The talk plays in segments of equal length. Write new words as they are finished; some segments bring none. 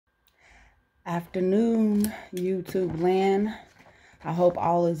Afternoon, YouTube land. I hope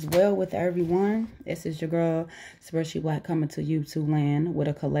all is well with everyone. This is your girl, Spiritually Black, coming to YouTube land with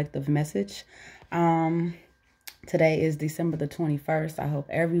a collective message. Today is December the 21st. I hope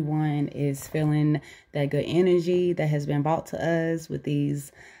everyone is feeling that good energy that has been brought to us with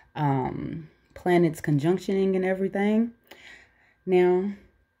these planets conjunctioning and everything. Now,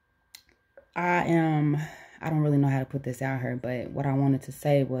 I don't really know how to put this out here, but what I wanted to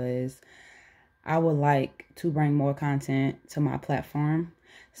say was I would like to bring more content to my platform.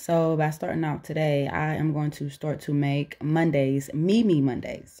 So by starting out today, I am going to start to make Mondays, Me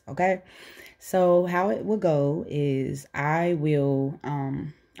Mondays, okay? So how it will go is I will,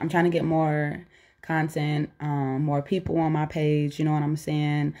 I'm trying to get more content, more people on my page, you know what I'm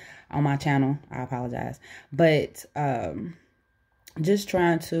saying, on my channel. I apologize. But just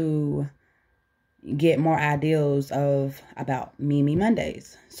trying to get more ideals about Me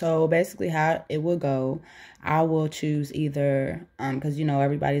Mondays. So basically how it will go, I will choose either, because you know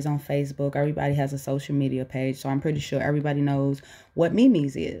everybody's on Facebook, everybody has a social media page, so I'm pretty sure everybody knows what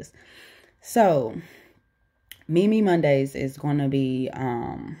Mimi's is. So Me Mondays is going to be,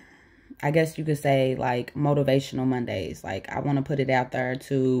 I guess you could say like motivational Mondays. Like I want to put it out there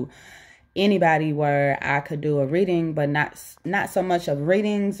to anybody where I could do a reading, but not so much of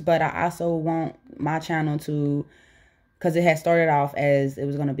readings, but I also want my channel to, because it had started off as it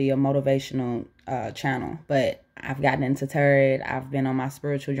was going to be a motivational channel, but I've gotten into tarot, I've been on my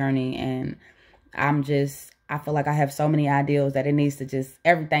spiritual journey, and I feel like I have so many ideals that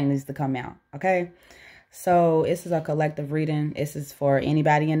everything needs to come out, okay? So this is a collective reading. This is for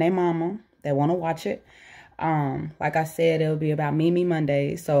anybody and their mama that want to watch it. Like I said, it'll be about Me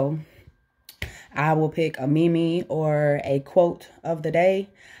Mondays, so I will pick a meme or a quote of the day.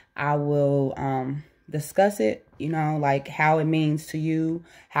 I will discuss it, you know, like how it means to you,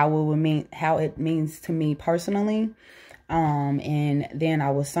 how it means to me personally. And then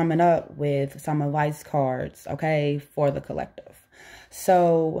I will sum it up with some advice cards, okay, for the collective.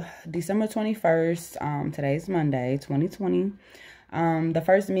 So December 21st, today's Monday, 2020. The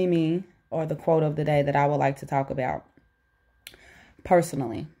first meme or the quote of the day that I would like to talk about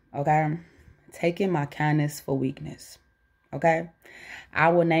personally, okay? Taking my kindness for weakness, okay? I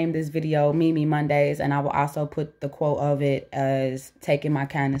will name this video Me Mondays, and I will also put the quote of it as taking my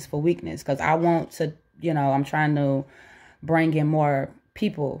kindness for weakness, because I want to, you know, I'm trying to bring in more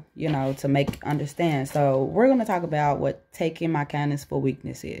people, you know, to make understand. So we're going to talk about what taking my kindness for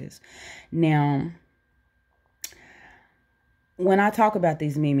weakness is. Now, when I talk about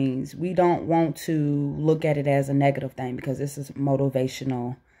these memes, we don't want to look at it as a negative thing, because this is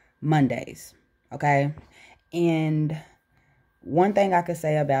motivational Mondays, okay? And one thing I could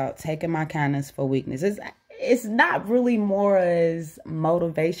say about taking my kindness for weakness is it's not really more as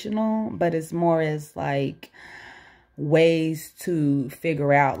motivational, but it's more as like ways to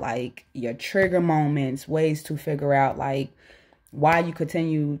figure out like your trigger moments, ways to figure out like why you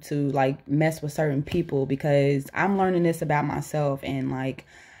continue to like mess with certain people, because I'm learning this about myself, and like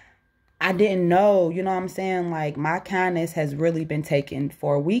I didn't know, you know what I'm saying? Like my kindness has really been taken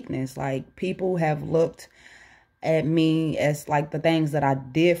for weakness. Like people have looked at me as like the things that I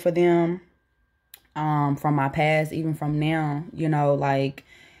did for them, from my past, even from now, you know, like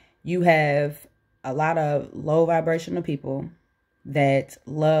you have a lot of low vibrational people that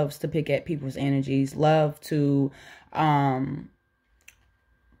loves to pick at people's energies, love to,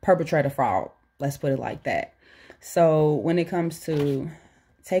 perpetrate a fraud. Let's put it like that. So when it comes to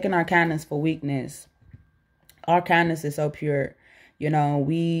taking our kindness for weakness, our kindness is so pure. You know,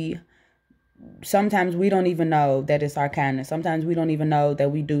 sometimes we don't even know that it's our kindness. Sometimes we don't even know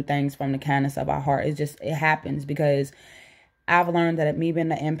that we do things from the kindness of our heart. It happens, because I've learned that me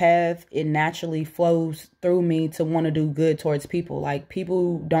being an empath, it naturally flows through me to want to do good towards people. Like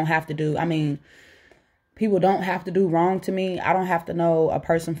people don't have to do wrong to me. I don't have to know a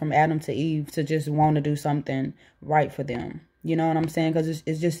person from Adam to Eve to just want to do something right for them. You know what I'm saying? Because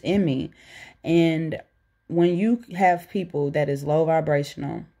it's just in me. And when you have people that is low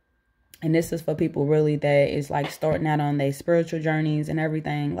vibrational, and this is for people really that is like starting out on their spiritual journeys and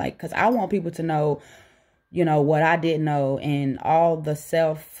everything, like, because I want people to know, you know, what I didn't know and all the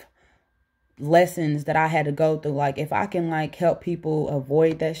self lessons that I had to go through. Like if I can like help people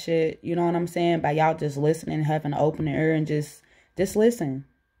avoid that shit, you know what I'm saying, by y'all just listening, having an open ear, and just listen,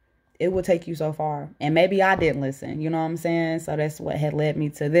 it will take you so far. And maybe I didn't listen, you know what I'm saying? So that's what had led me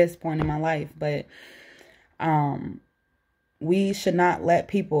to this point in my life. But we should not let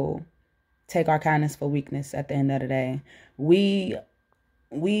people take our kindness for weakness. At the end of the day, we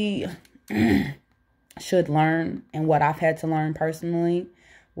should learn, and what I've had to learn personally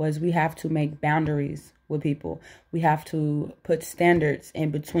was we have to make boundaries with people. We have to put standards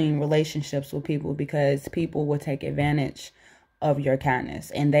in between relationships with people, because people will take advantage of your kindness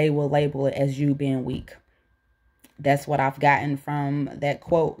and they will label it as you being weak. That's what I've gotten from that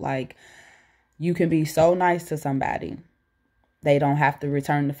quote. Like, you can be so nice to somebody, they don't have to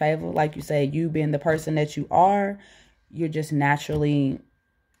return the favor. Like you say, you being the person that you are, you're just naturally,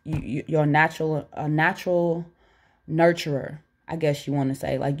 you're a natural nurturer, I guess you want to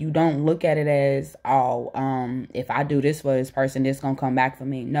say. Like, you don't look at it as, oh, if I do this for this person, it's going to come back for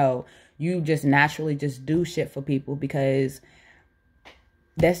me. No, you just naturally just do shit for people because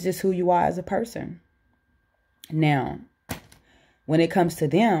that's just who you are as a person. Now, when it comes to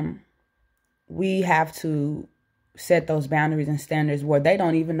them, we have to set those boundaries and standards where they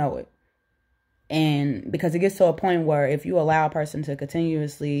don't even know it. And because it gets to a point where if you allow a person to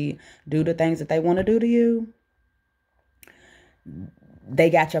continuously do the things that they want to do to you, they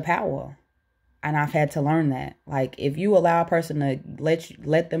got your power. And I've had to learn that. Like, if you allow a person to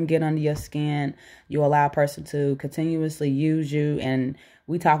let them get under your skin, you allow a person to continuously use you. And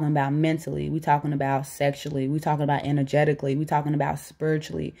we talking about mentally, we talking about sexually, we talking about energetically, we talking about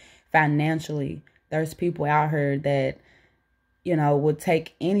spiritually, financially. There's people out here that, you know, would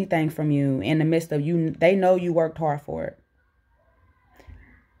take anything from you in the midst of you. They know you worked hard for it.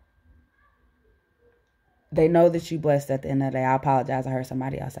 They know that you're blessed at the end of the day. I apologize. I heard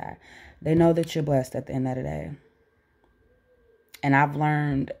somebody outside. They know that you're blessed at the end of the day. And I've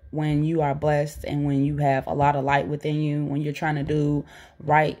learned when you are blessed and when you have a lot of light within you, when you're trying to do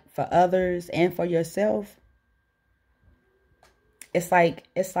right for others and for yourself, it's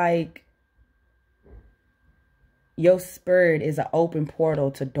like your spirit is an open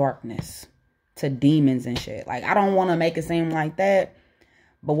portal to darkness, to demons and shit. Like, I don't want to make it seem like that.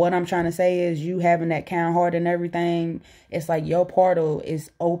 But what I'm trying to say is, you having that kind heart and everything, it's like your portal is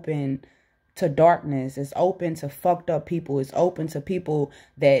open to darkness. It's open to fucked up people. It's open to people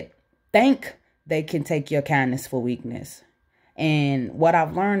that think they can take your kindness for weakness. And what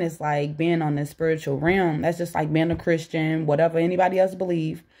I've learned is, like, being on this spiritual realm, that's just like being a Christian, whatever anybody else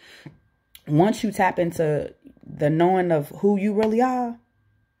believe. Once you tap into the knowing of who you really are,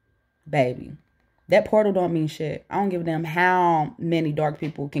 baby, that portal don't mean shit. I don't give a damn how many dark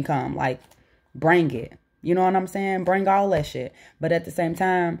people can come. Like, bring it. You know what I'm saying? Bring all that shit. But at the same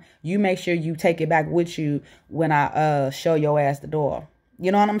time, you make sure you take it back with you when I show your ass the door.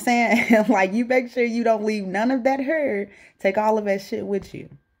 You know what I'm saying? Like, you make sure you don't leave none of that hurt. Take all of that shit with you.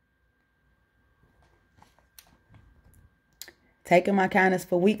 Taking my kindness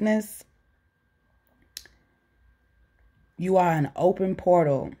for weakness. You are an open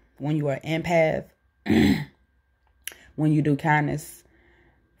portal when you are empath. When you do kindness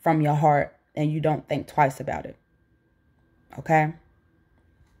from your heart and you don't think twice about it. Okay?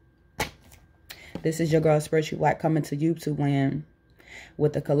 This is your girl, Spiritual Black, coming to YouTube land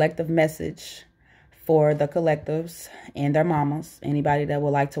with a collective message for the collectives and their mamas. Anybody that would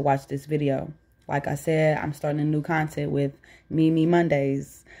like to watch this video. Like I said, I'm starting new content with Me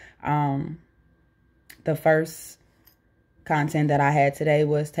Mondays. The first content that I had today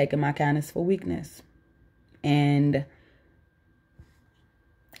was taking my kindness for weakness. And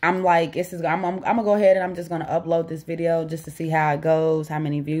I'm like, I'm gonna go ahead and I'm just gonna upload this video just to see how it goes, how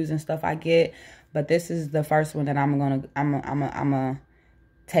many views and stuff I get. But this is the first one that I'm gonna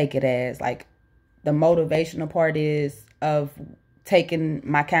take it as. Like, the motivational part is of taking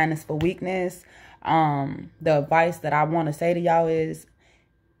my kindness for weakness. The advice that I want to say to y'all is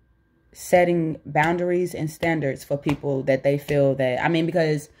setting boundaries and standards for people that they feel that, I mean,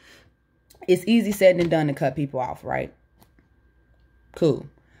 because it's easy said than done to cut people off, right? Cool.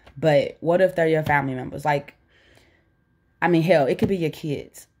 But what if they're your family members? Like, I mean, hell, it could be your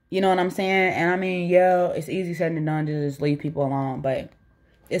kids. You know what I'm saying? And I mean, yeah, it's easy said than done to just leave people alone, but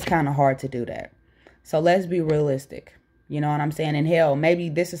it's kind of hard to do that. So let's be realistic. You know what I'm saying? And hell, maybe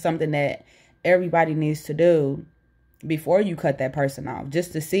this is something that everybody needs to do before you cut that person off,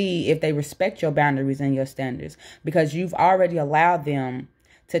 just to see if they respect your boundaries and your standards, because you've already allowed them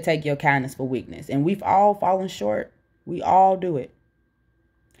to take your kindness for weakness. And we've all fallen short. We all do it.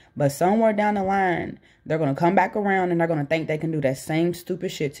 But somewhere down the line, they're going to come back around and they're going to think they can do that same stupid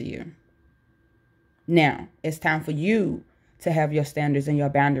shit to you. Now, it's time for you to have your standards and your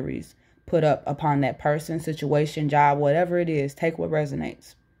boundaries put up upon that person, situation, job, whatever it is. Take what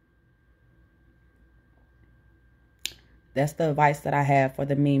resonates. That's the advice that I have for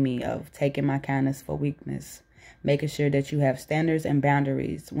the Mimi of taking my kindness for weakness. Making sure that you have standards and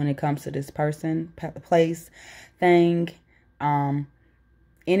boundaries when it comes to this person, place, thing,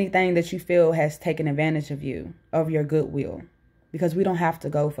 anything that you feel has taken advantage of you, of your goodwill. because we don't have to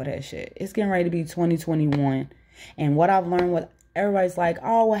go for that shit. It's getting ready to be 2021. And what I've learned, what everybody's like,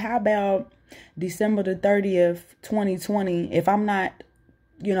 oh, well, how about December the 30th, 2020? If I'm not,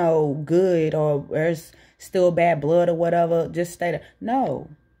 you know, good, or there's still bad blood or whatever, just stay there. No,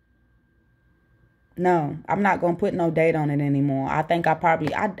 I'm not going to put no date on it anymore. I think I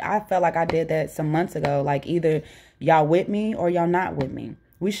felt like I did that some months ago. Like, either y'all with me or y'all not with me.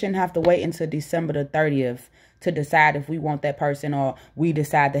 We shouldn't have to wait until December the 30th to decide if we want that person, or we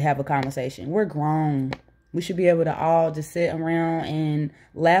decide to have a conversation. We're grown. We should be able to all just sit around and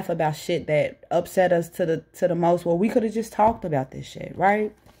laugh about shit that upset us to the most. Well, we could have just talked about this shit,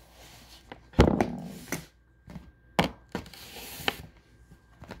 right?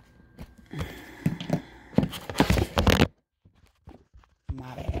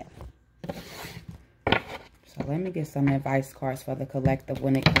 My bad. So let me get some advice cards for the collective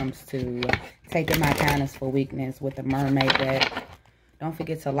when it comes to taking my kindness for weakness with the mermaid deck. Don't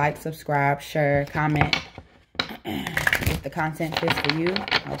forget to like, subscribe, share, comment if the content fits for you.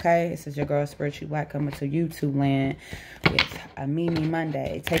 Okay, this is your girl Spiritual Black coming to YouTube land with a Mimi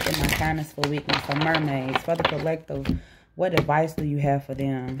Monday. Taking my kindness for weakness for mermaids. For the collective, what advice do you have for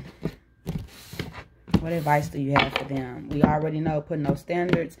them? What advice do you have for them? We already know, putting those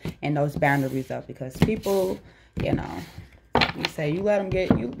standards and those boundaries up, because people, you know, you say you let them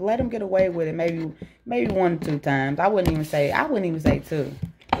get away with it maybe 1 or 2 times. I wouldn't even say 2.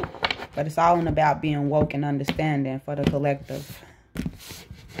 But it's all about being woke and understanding for the collective.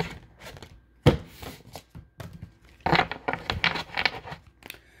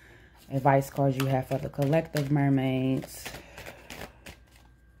 Advice cards you have for the collective, mermaids.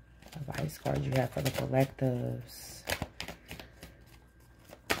 Advice cards you have for the collectives.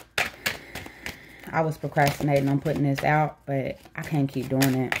 I was procrastinating on putting this out, but I can't keep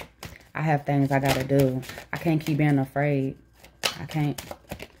doing it. I have things I gotta do. I can't keep being afraid. I can't.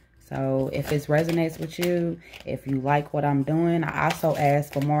 So if this resonates with you, if you like what I'm doing, I also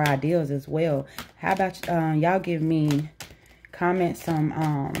ask for more ideas as well. How about y'all give me, comment some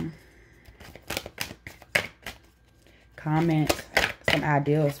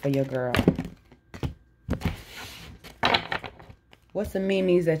ideas for your girl. What's the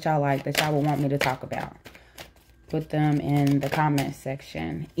memes that y'all like that y'all would want me to talk about? Put them in the comment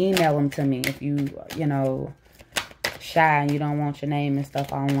section. Email them to me if you know, shy and you don't want your name and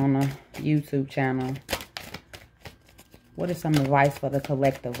stuff on a YouTube channel. What is some advice for the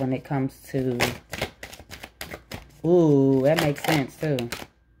collective when it comes to... Ooh, that makes sense too.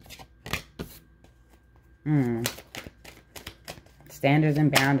 Standards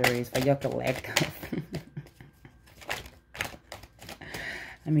and boundaries for your collective.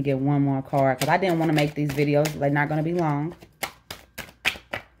 Let me get one more card, because I didn't want to make these videos. They're not going to be long.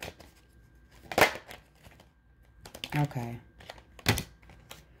 Okay.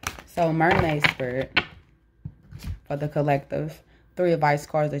 So, Mermaid Spirit for the collective. 3 advice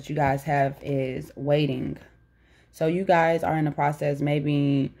cards that you guys have is waiting. So, you guys are in the process.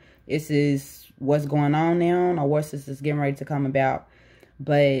 Maybe this is what's going on now, or worse, this is getting ready to come about.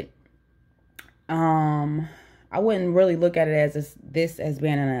 But, I wouldn't really look at it as this as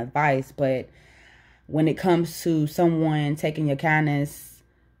being an advice, but when it comes to someone taking your kindness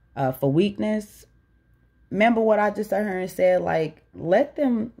for weakness, remember what I just sat here and said, like, let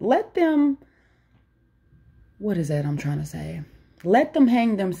them, what is that I'm trying to say? Let them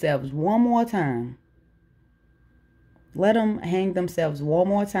hang themselves one more time. Let them hang themselves one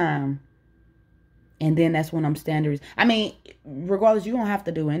more time. And then that's when I'm standards. I mean, regardless, you don't have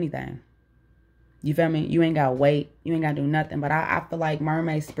to do anything. You feel me? You ain't got to wait. You ain't got to do nothing. But I feel like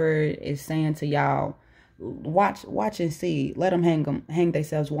Mermaid Spirit is saying to y'all, watch and see. Let them hang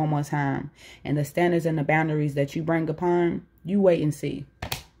themselves one more time. And the standards and the boundaries that you bring upon, you wait and see.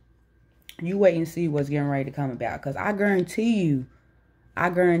 You wait and see what's getting ready to come about. Because I guarantee you,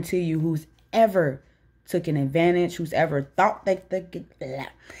 who's ever taken advantage, who's ever thought that they've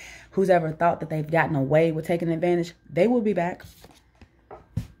gotten away with taking advantage, they will be back.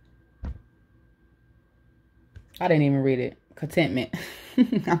 I didn't even read it. Contentment.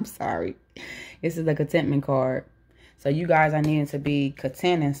 I'm sorry. This is the contentment card. So you guys are needing to be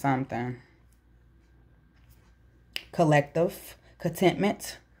content in something. Collective.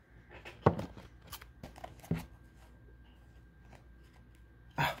 Contentment.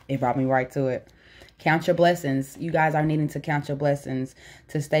 Oh, it brought me right to it. Count your blessings. You guys are needing to count your blessings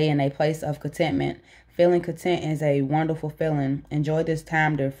to stay in a place of contentment. Feeling content is a wonderful feeling. Enjoy this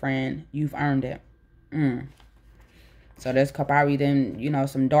time, dear friend. You've earned it. So there's probably then, you know,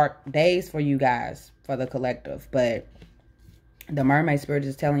 some dark days for you guys, for the collective. But the Mermaid Spirit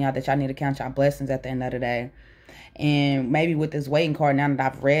is telling y'all that y'all need to count y'all blessings at the end of the day. And maybe with this waiting card, now that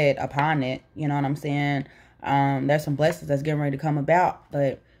I've read upon it, you know what I'm saying? There's some blessings that's getting ready to come about.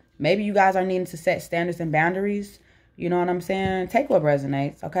 But maybe you guys are needing to set standards and boundaries. You know what I'm saying? Take what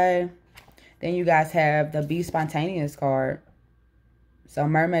resonates, okay? Then you guys have the Be Spontaneous card. So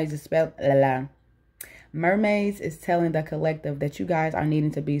mermaids is spelled mermaids is telling the collective that you guys are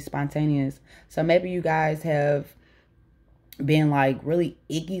needing to be spontaneous. So maybe you guys have been like really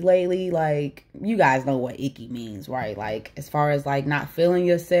icky lately. Like, you guys know what icky means, right? Like, as far as like not feeling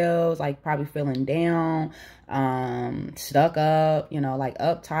yourselves, like probably feeling down, stuck up, you know, like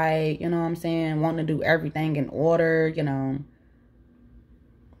uptight, you know what I'm saying? Wanting to do everything in order, you know.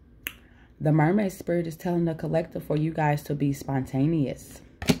 The mermaid spirit is telling the collective for you guys to be spontaneous.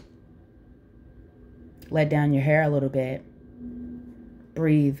 Let down your hair a little bit.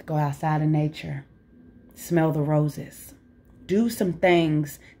 Breathe. Go outside in nature. Smell the roses. Do some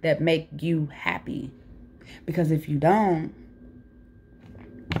things that make you happy. Because if you don't,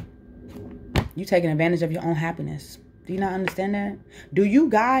 you're taking advantage of your own happiness. Do you not understand that? Do you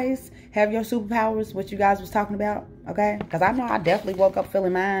guys have your superpowers, what you guys was talking about? Okay? Because I know I definitely woke up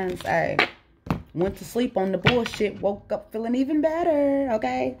feeling mine. Hey, went to sleep on the bullshit. Woke up feeling even better.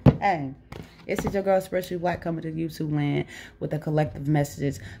 Okay? Hey. This is your girl, Spiritually Black, coming to YouTube land with the collective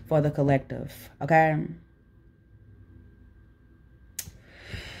messages for the collective. Okay?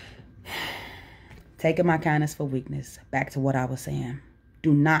 Taking my kindness for weakness. Back to what I was saying.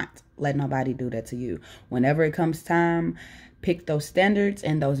 Do not let nobody do that to you. Whenever it comes time, pick those standards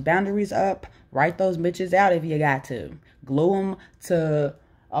and those boundaries up. Write those bitches out if you got to. Glue them to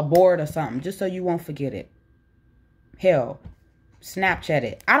a board or something, just so you won't forget it. Hell, Snapchat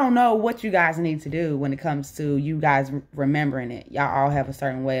it. I don't know what you guys need to do when it comes to you guys remembering it. Y'all all have a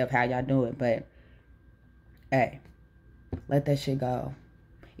certain way of how y'all do it, but hey, let that shit go.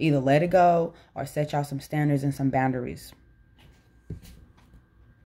 Either let it go or set y'all some standards and some boundaries.